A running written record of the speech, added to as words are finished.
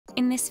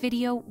In this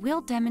video,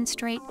 we'll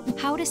demonstrate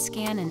how to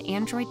scan an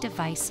Android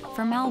device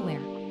for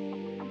malware.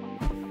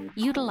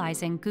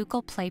 Utilizing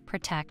Google Play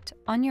Protect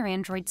on your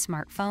Android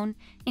smartphone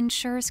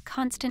ensures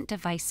constant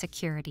device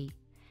security.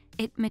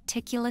 It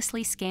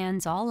meticulously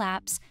scans all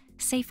apps,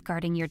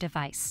 safeguarding your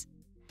device.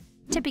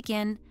 To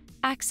begin,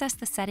 access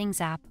the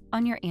Settings app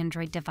on your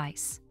Android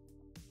device.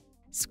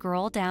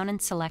 Scroll down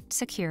and select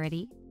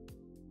Security.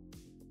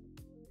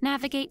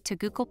 Navigate to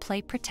Google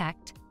Play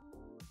Protect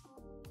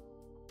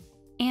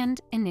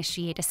and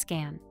initiate a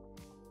scan.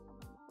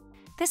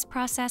 This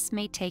process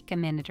may take a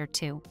minute or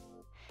two.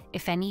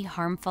 If any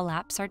harmful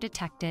apps are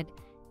detected,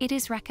 it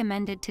is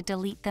recommended to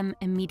delete them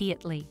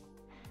immediately.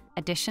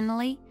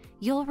 Additionally,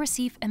 you'll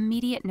receive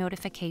immediate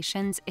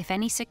notifications if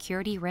any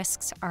security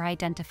risks are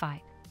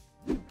identified.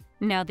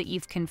 Now that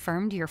you've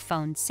confirmed your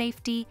phone's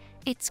safety,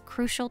 it's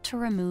crucial to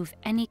remove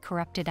any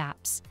corrupted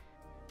apps,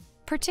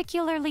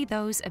 particularly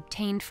those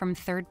obtained from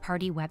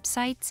third-party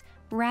websites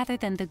rather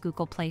than the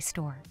Google Play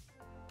Store.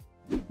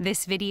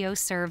 This video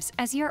serves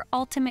as your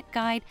ultimate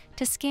guide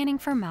to scanning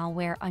for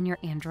malware on your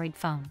Android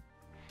phone.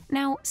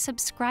 Now,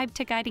 subscribe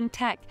to Guiding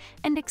Tech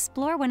and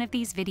explore one of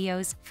these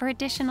videos for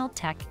additional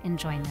tech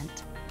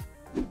enjoyment.